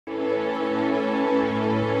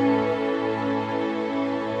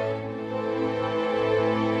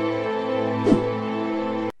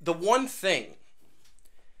the one thing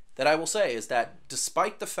that I will say is that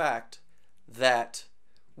despite the fact that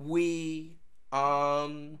we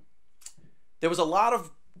there was a lot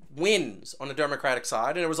of wins on the Democratic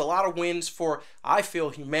side, and there was a lot of wins for, I feel,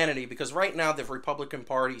 humanity, because right now the Republican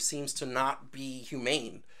Party seems to not be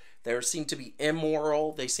humane. They seem to be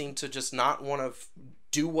immoral. They seem to just not want to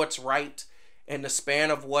do what's right in the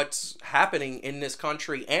span of what's happening in this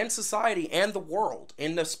country and society and the world,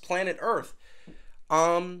 in this planet Earth.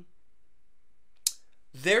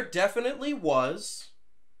 There definitely was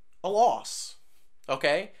a loss,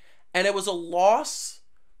 okay? And it was a loss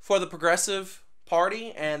for the Progressive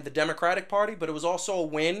Party and the Democratic Party, but it was also a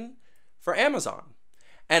win for Amazon.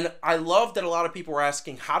 And I love that a lot of people were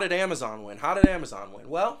asking, how did Amazon win? How did Amazon win?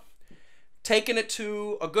 Well, taking it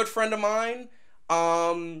to a good friend of mine,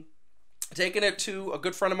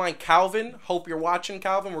 Calvin. Hope you're watching,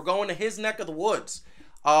 Calvin. We're going to his neck of the woods.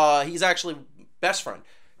 He's actually best friend.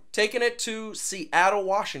 Taking it to Seattle,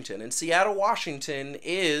 Washington. And Seattle, Washington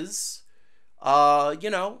is,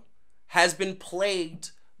 has been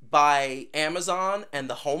plagued by Amazon and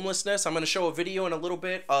the homelessness. I'm going to show a video in a little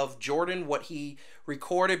bit of Jordan, what he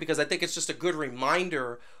recorded, because I think it's just a good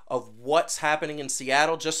reminder of what's happening in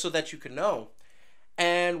Seattle, just so that you can know.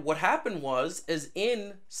 And what happened is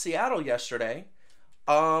in Seattle yesterday,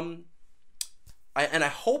 and I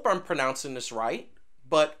hope I'm pronouncing this right,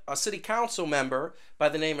 but a city council member by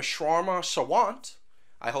the name of Kshama Sawant,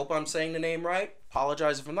 I hope I'm saying the name right,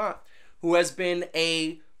 apologize if I'm not, who has been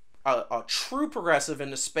a true progressive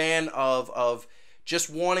in the span of just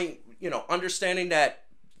wanting, understanding that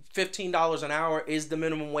 $15 an hour is the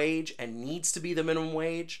minimum wage and needs to be the minimum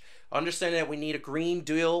wage, understanding that we need a Green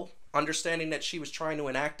Deal, understanding that she was trying to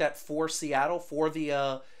enact that for Seattle, for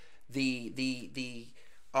the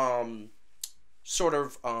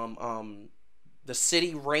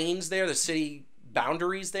city reigns there, the city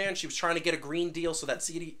boundaries there, and she was trying to get a Green Deal so that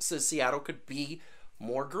Seattle could be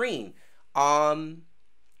more green.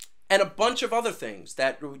 And a bunch of other things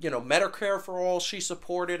that, Medicare for all she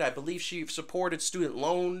supported. I believe she supported student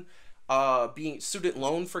loan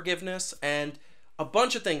forgiveness, and a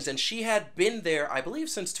bunch of things. And she had been there, I believe,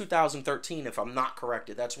 since 2013, if I'm not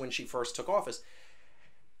corrected. That's when she first took office.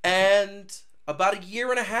 And about a year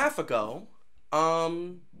and a half ago,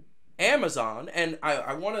 Amazon, and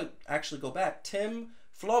I want to actually go back, Tim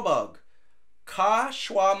Flobug,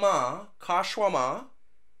 Kshama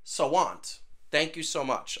Sawant. Thank you so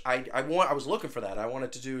much. I was looking for that. I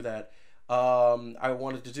wanted to do that.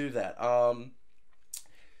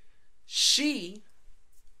 She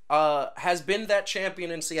has been that champion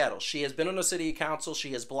in Seattle. She has been on the city council.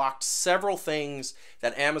 She has blocked several things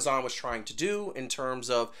that Amazon was trying to do in terms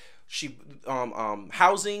of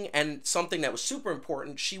housing, and something that was super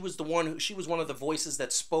important. She was one of the voices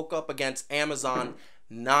that spoke up against Amazon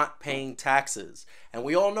not paying taxes. And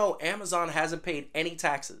we all know Amazon hasn't paid any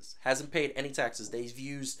taxes. They've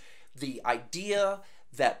used the idea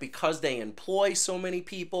that because they employ so many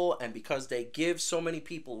people and because they give so many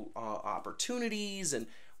people opportunities and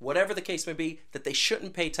whatever the case may be, that they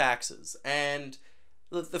shouldn't pay taxes. And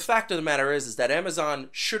the fact of the matter is that Amazon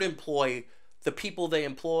should employ the people they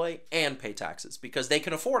employ and pay taxes because they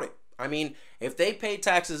can afford it. I mean, if they paid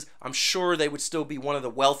taxes, I'm sure they would still be one of the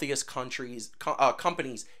wealthiest companies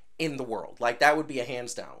in the world. Like, that would be a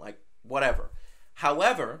hands down, like, whatever.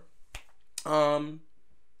 However,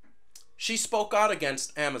 she spoke out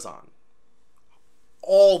against Amazon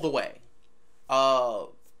all the way,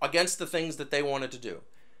 against the things that they wanted to do.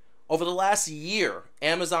 Over the last year,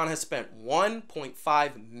 Amazon has spent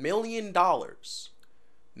 $1.5 million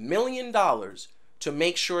to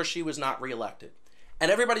make sure she was not reelected. And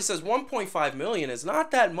everybody says $1.5 million is not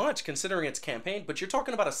that much considering its campaign, but you're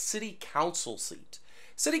talking about a city council seat.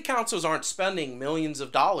 City councils aren't spending millions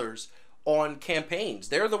of dollars on campaigns.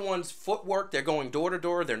 They're the ones footwork. They're going door to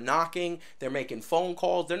door. They're knocking. They're making phone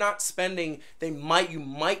calls. They're not spending. You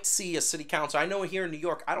might see a city council. I know here in New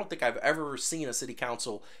York, I don't think I've ever seen a city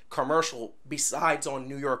council commercial besides on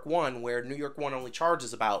New York One, where New York One only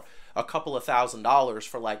charges about a couple of $1,000s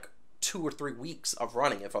for like 2 or 3 weeks of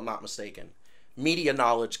running, if I'm not mistaken. Media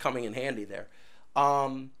knowledge coming in handy there.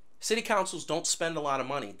 City councils don't spend a lot of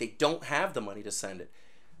money. They don't have the money to send it.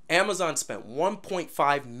 Amazon spent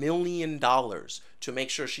 $1.5 million to make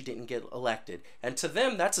sure she didn't get elected. And to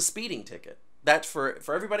them, that's a speeding ticket. That's for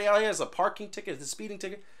everybody out here, is a parking ticket, it's a speeding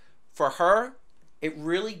ticket. For her, it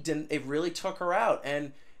really took her out.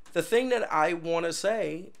 And the thing that I want to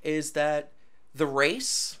say is that the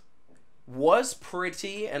race was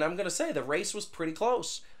pretty, and I'm going to say the race was pretty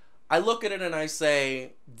close. I look at it and I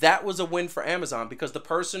say that was a win for Amazon because the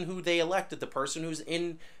person who they elected, the person who's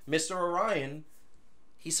in Mr. Orion,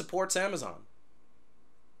 he supports Amazon.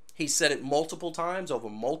 He said it multiple times over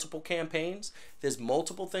multiple campaigns. There's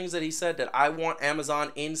multiple things that he said that I want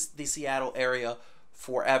Amazon in the Seattle area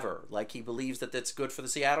forever. Like he believes that that's good for the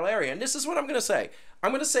Seattle area. And this is what I'm going to say.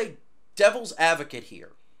 I'm going to say devil's advocate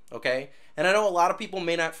here. Okay? And I know a lot of people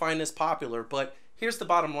may not find this popular, but here's the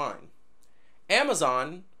bottom line.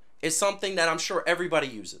 Amazon is something that I'm sure everybody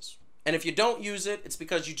uses. And if you don't use it, it's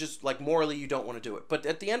because you just, like, morally you don't want to do it. But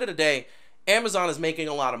at the end of the day, Amazon is making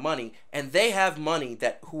a lot of money, and they have money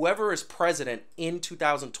that whoever is president in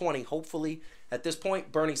 2020, hopefully at this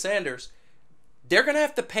point, Bernie Sanders, they're going to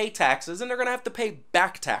have to pay taxes, and they're going to have to pay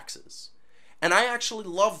back taxes. And I actually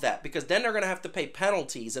love that, because then they're going to have to pay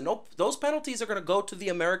penalties, and those penalties are going to go to the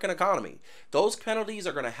American economy. Those penalties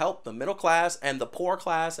are going to help the middle class and the poor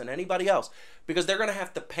class and anybody else, because they're going to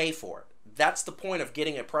have to pay for it. That's the point of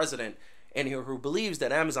getting a president in here who believes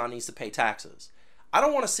that Amazon needs to pay taxes. I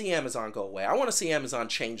don't want to see Amazon go away. I want to see Amazon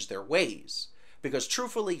change their ways, because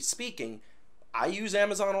truthfully speaking, I use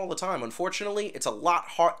Amazon all the time. Unfortunately, it's a lot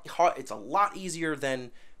it's a lot easier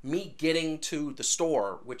than me getting to the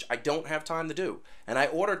store, which I don't have time to do. And I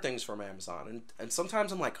order things from Amazon, and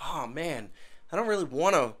sometimes I'm like, oh man, I don't really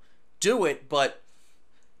want to do it, but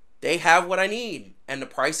they have what I need and the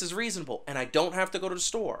price is reasonable and I don't have to go to the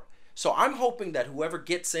store. So I'm hoping that whoever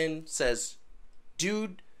gets in says,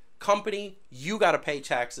 dude, company, you got to pay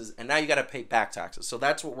taxes, and now you got to pay back taxes. So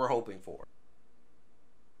that's what we're hoping for.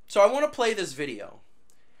 So I want to play this video,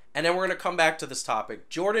 and then we're going to come back to this topic.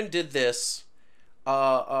 Jordan did this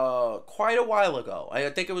quite a while ago. I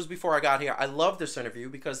think it was before I got here. I love this interview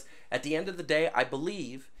because at the end of the day, I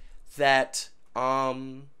believe that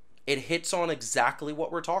it hits on exactly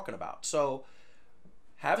what we're talking about. So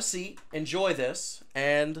have a seat, enjoy this,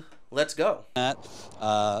 and let's go.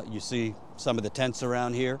 You see some of the tents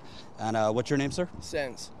around here. And what's your name, sir?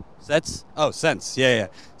 Sense. Sense? Oh, Sense. Yeah, yeah.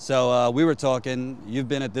 So we were talking. You've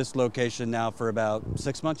been at this location now for about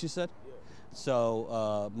 6 months, you said? Yeah.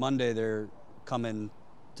 So Monday they're coming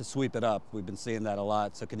to sweep it up. We've been seeing that a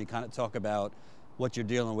lot. So can you kind of talk about what you're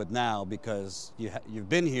dealing with now? Because you've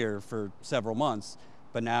been here for several months,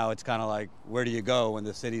 but now it's kind of like, where do you go when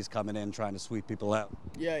the city's coming in trying to sweep people out?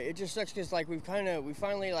 Yeah, it just sucks because like we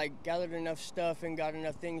finally like gathered enough stuff and got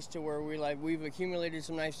enough things to where we've accumulated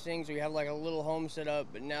some nice things. We have like a little home set up,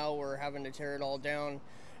 but now we're having to tear it all down.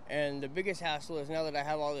 And the biggest hassle is now that I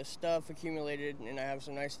have all this stuff accumulated and I have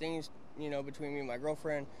some nice things, you know, between me and my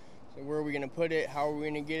girlfriend. So where are we going to put it? How are we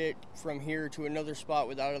going to get it from here to another spot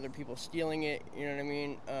without other people stealing it? You know what I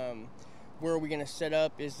mean? Where are we going to set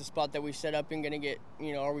up? Is the spot that we set up in going to get,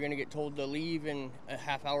 you know, are we going to get told to leave in a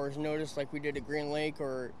half hour's notice like we did at Green Lake,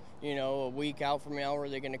 or, you know, a week out from now, are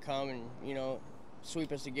they going to come and, you know,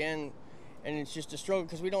 sweep us again? And it's just a struggle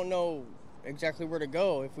because we don't know exactly where to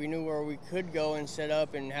go. If we knew where we could go and set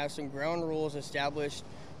up and have some ground rules established,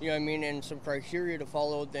 you know what I mean, and some criteria to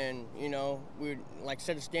follow, then, you know, we would like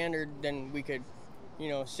set a standard, then we could, you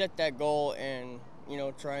know, set that goal and, you know,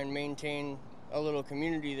 try and maintain a little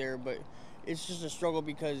community there. But it's just a struggle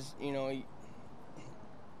because, you know,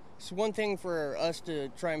 it's one thing for us to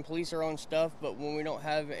try and police our own stuff, but when we don't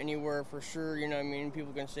have anywhere for sure, you know what I mean,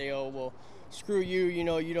 people can say, oh, well, screw you, you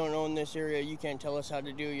know, you don't own this area, you can't tell us how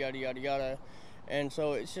to do, yada, yada, yada. And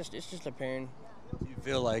so it's just a pain. Do you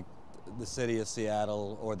feel like the city of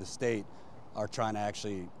Seattle or the state are trying to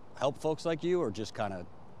actually help folks like you, or just kind of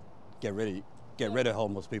get rid of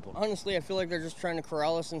homeless people? Honestly, I feel like they're just trying to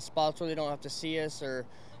corral us in spots where they don't have to see us, or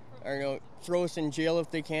you know, throw us in jail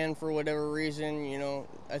if they can for whatever reason. You know,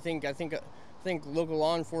 I think local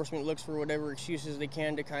law enforcement looks for whatever excuses they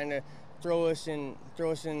can to kind of throw us in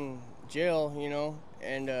jail, you know,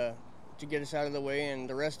 and to get us out of the way. And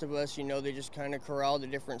the rest of us, you know, they just kind of corral the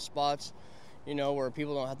different spots, you know, where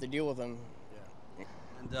people don't have to deal with them.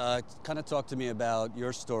 Yeah. And kind of talk to me about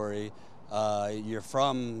your story. You're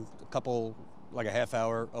from like a half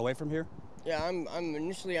hour away from here? Yeah, I'm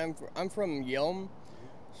from Yelm.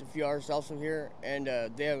 It's a few hours south of here, and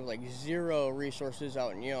they have like zero resources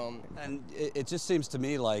out in Yelm. And it just seems to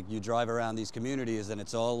me like you drive around these communities and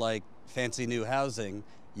it's all like fancy new housing,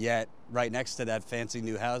 yet right next to that fancy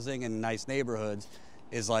new housing and nice neighborhoods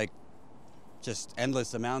is like just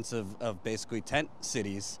endless amounts of basically tent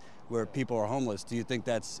cities where people are homeless. Do you think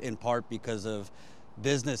that's in part because of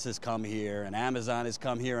business has come here and Amazon has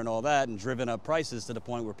come here and all that and driven up prices to the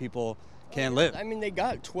point where people can't live? I mean, they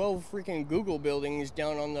got 12 freaking Google buildings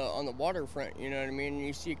down on the waterfront, you know what I mean?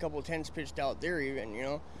 You see a couple tents pitched out there even, you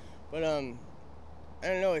know? But I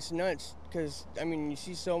don't know, it's nuts because, I mean, you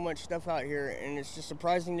see so much stuff out here, and it's just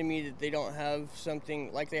surprising to me that they don't have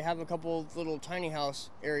something, like they have a couple of little tiny house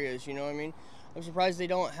areas, you know what I mean? I'm surprised they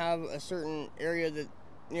don't have a certain area that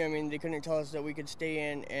You know what I mean? They couldn't tell us that we could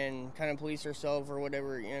stay in and kind of police ourselves or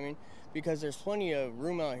whatever, you know what I mean? Because there's plenty of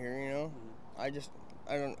room out here, you know? I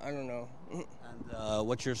don't know. And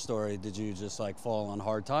what's your story? Did you just like fall on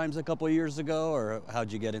hard times a couple of years ago, or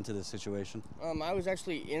how'd you get into this situation? I was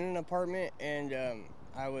actually in an apartment, and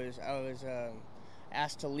I was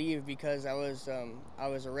asked to leave because I was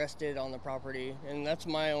arrested on the property, and that's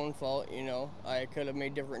my own fault. You know, I could have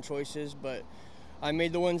made different choices, but I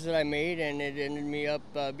made the ones that I made, and it ended me up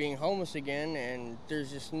being homeless again. And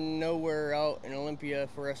there's just nowhere out in Olympia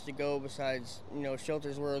for us to go besides, you know,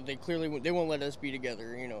 shelters where they won't let us be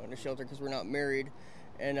together, you know, in a shelter because we're not married.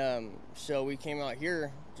 And so we came out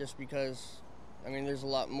here just because, I mean, there's a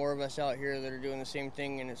lot more of us out here that are doing the same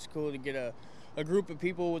thing, and it's cool to get a group of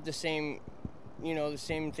people with the same, you know, the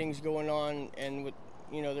same things going on, and with,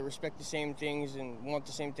 you know, that respect the same things and want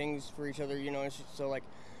the same things for each other, you know. So like,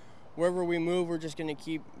 wherever we move, we're just going to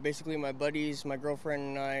keep basically my buddies, my girlfriend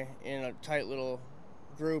and I in a tight little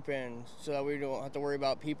group, and so that we don't have to worry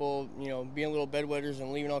about people, you know, being little bedwetters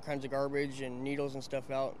and leaving all kinds of garbage and needles and stuff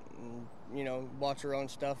out, and, you know, watch our own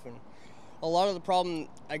stuff. And a lot of the problem,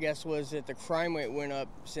 I guess, was that the crime rate went up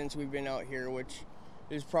since we've been out here, which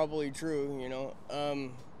is probably true, you know.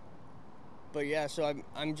 But yeah, so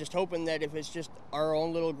I'm just hoping that if it's just our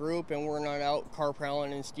own little group and we're not out car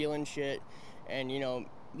prowling and stealing shit and, you know,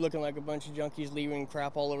 looking like a bunch of junkies leaving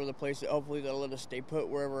crap all over the place, that hopefully they'll let us stay put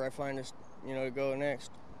wherever I find us, you know, to go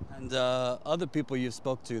next. And other people you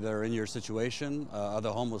spoke to that are in your situation, other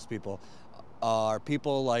homeless people, are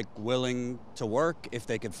people like willing to work if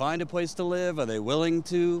they could find a place to live? Are they willing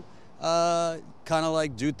to kind of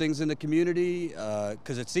like do things in the community?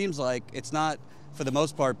 Because it seems like it's not, for the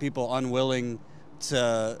most part, people unwilling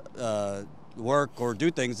to work or do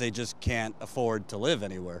things, they just can't afford to live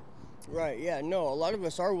anywhere. Right, yeah, no, a lot of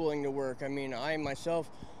us are willing to work. I mean, I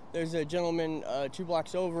myself, there's a gentleman 2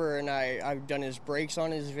 blocks over, and I've done his brakes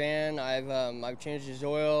on his van. I've changed his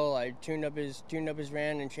oil. I tuned up his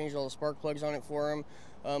van and changed all the spark plugs on it for him.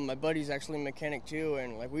 My buddy's actually a mechanic too,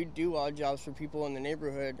 and like, we do odd jobs for people in the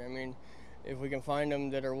neighborhood. I mean, if we can find them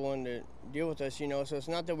that are willing to deal with us, you know. So it's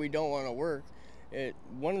not that we don't want to work.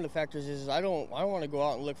 One of the factors is I don't want to go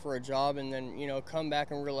out and look for a job and then, you know, come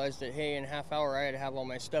back and realize that, hey, in a half hour I had to have all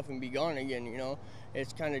my stuff and be gone again, you know.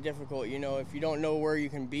 It's kind of difficult, you know, if you don't know where you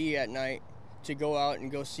can be at night, to go out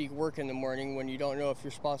and go seek work in the morning when you don't know if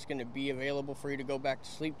your spot's going to be available for you to go back to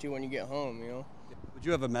sleep to when you get home, you know. Would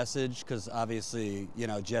you have a message? Because obviously, you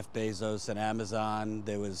know, Jeff Bezos and Amazon,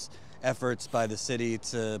 there was efforts by the city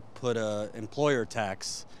to put a employer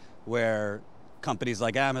tax where companies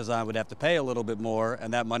like Amazon would have to pay a little bit more,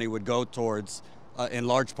 and that money would go towards, in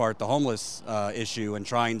large part, the homeless issue and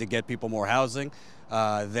trying to get people more housing.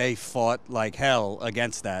 They fought like hell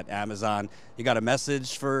against that. Amazon, you got a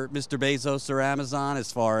message for Mr. Bezos or Amazon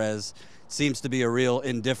as far as seems to be a real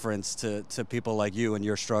indifference to people like you and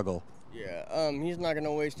your struggle? Yeah, he's not going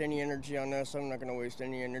to waste any energy on us. I'm not going to waste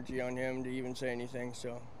any energy on him to even say anything,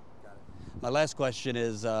 so. My last question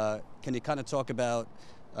is, can you kind of talk about,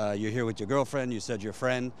 you're here with your girlfriend, you said your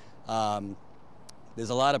friend. There's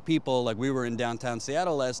a lot of people, like we were in downtown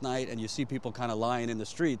Seattle last night, and you see people kind of lying in the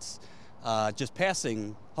streets, just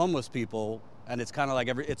passing homeless people, and it's kind of like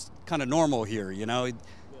it's kind of normal here, you know? Yeah.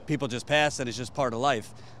 People just pass, and it's just part of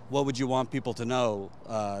life. What would you want people to know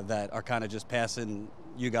that are kind of just passing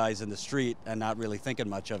you guys in the street and not really thinking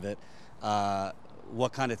much of it?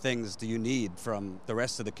 What kind of things do you need from the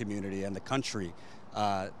rest of the community and the country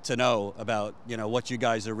to know about, you know, what you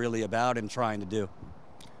guys are really about and trying to do?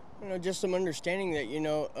 You know, just some understanding that, you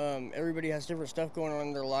know, everybody has different stuff going on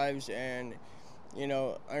in their lives, and, you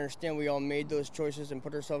know, I understand we all made those choices and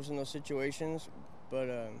put ourselves in those situations, but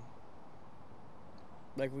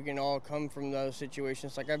like, we can all come from those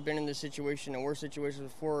situations. Like, I've been in this situation and worse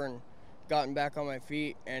situations before and gotten back on my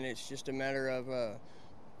feet, and it's just a matter of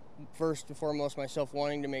first and foremost myself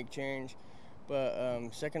wanting to make change,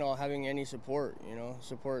 but second of all, having any support. You know,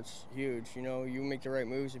 support's huge. You know, you make the right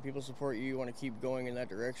moves, if people support you, you want to keep going in that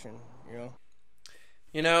direction, you know.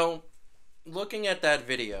 You know, looking at that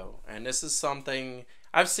video, and this is something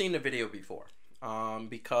I've seen the video before,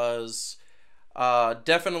 because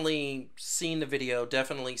definitely seen the video,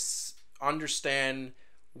 definitely understand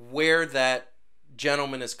where that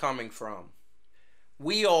gentleman is coming from.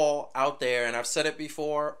 We all out there, and I've said it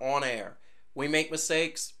before on air, we make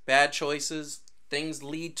mistakes, bad choices, things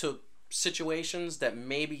lead to situations that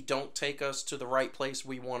maybe don't take us to the right place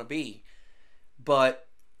we want to be. But,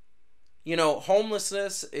 you know,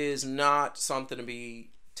 homelessness is not something to be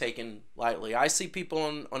taken lightly. I see people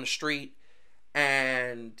on the street,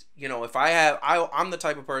 and, you know, if I'm the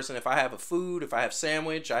type of person, if I have a food, if I have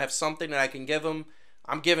sandwich, I have something that I can give them,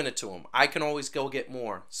 I'm giving it to them. I can always go get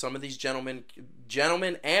more. Some of these gentlemen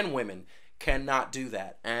and women cannot do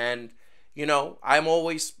that. And, you know, I'm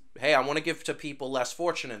always, hey, I want to give to people less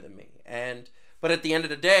fortunate than me. But at the end of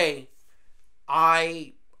the day,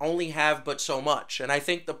 I only have but so much. And I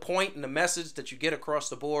think the point and the message that you get across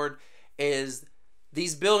the board is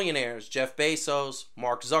these billionaires, Jeff Bezos,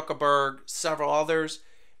 Mark Zuckerberg, several others,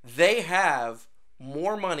 they have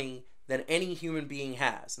more money than any human being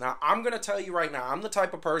has. Now, I'm going to tell you right now, I'm the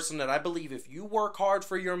type of person that I believe if you work hard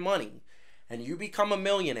for your money and you become a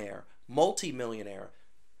millionaire, multi-millionaire,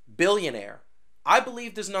 billionaire, I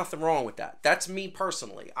believe there's nothing wrong with that. That's me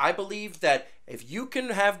personally. I believe that if you can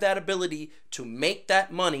have that ability to make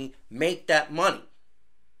that money, make that money.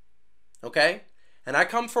 Okay? And I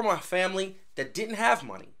come from a family that didn't have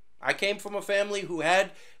money. I came from a family who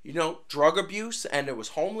had, you know, drug abuse, and there was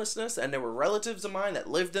homelessness, and there were relatives of mine that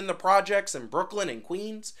lived in the projects in Brooklyn and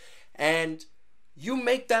Queens. And you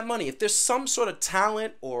make that money. If there's some sort of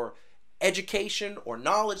talent or education or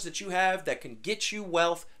knowledge that you have that can get you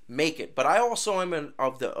wealth, make it. But I also am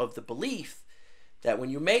of the belief that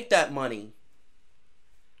when you make that money,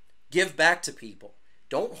 give back to people.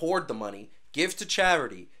 Don't hoard the money. Give to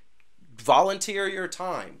charity. Volunteer your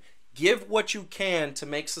time. Give what you can to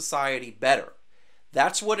make society better.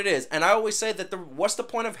 That's what it is. And I always say that what's the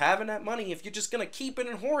point of having that money if you're just going to keep it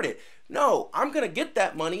and hoard it? No, I'm going to get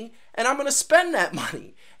that money and I'm going to spend that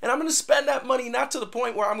money. And I'm going to spend that money not to the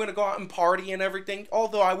point where I'm going to go out and party and everything,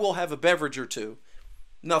 although I will have a beverage or two.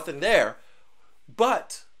 Nothing there.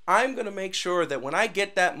 But I'm going to make sure that when I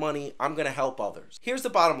get that money, I'm going to help others. Here's the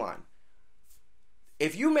bottom line.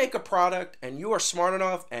 If you make a product and you are smart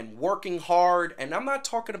enough and working hard, and I'm not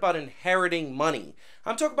talking about inheriting money.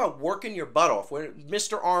 I'm talking about working your butt off. When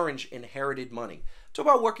Mr. Orange inherited money. I'm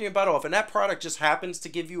talking about working your butt off, and that product just happens to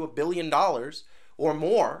give you $1 billion or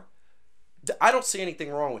more. I don't see anything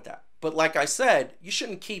wrong with that. But like I said, you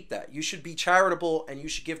shouldn't keep that. You should be charitable and you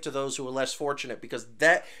should give to those who are less fortunate, because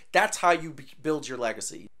that's how you build your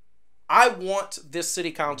legacy. I want this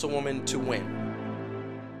city councilwoman to win.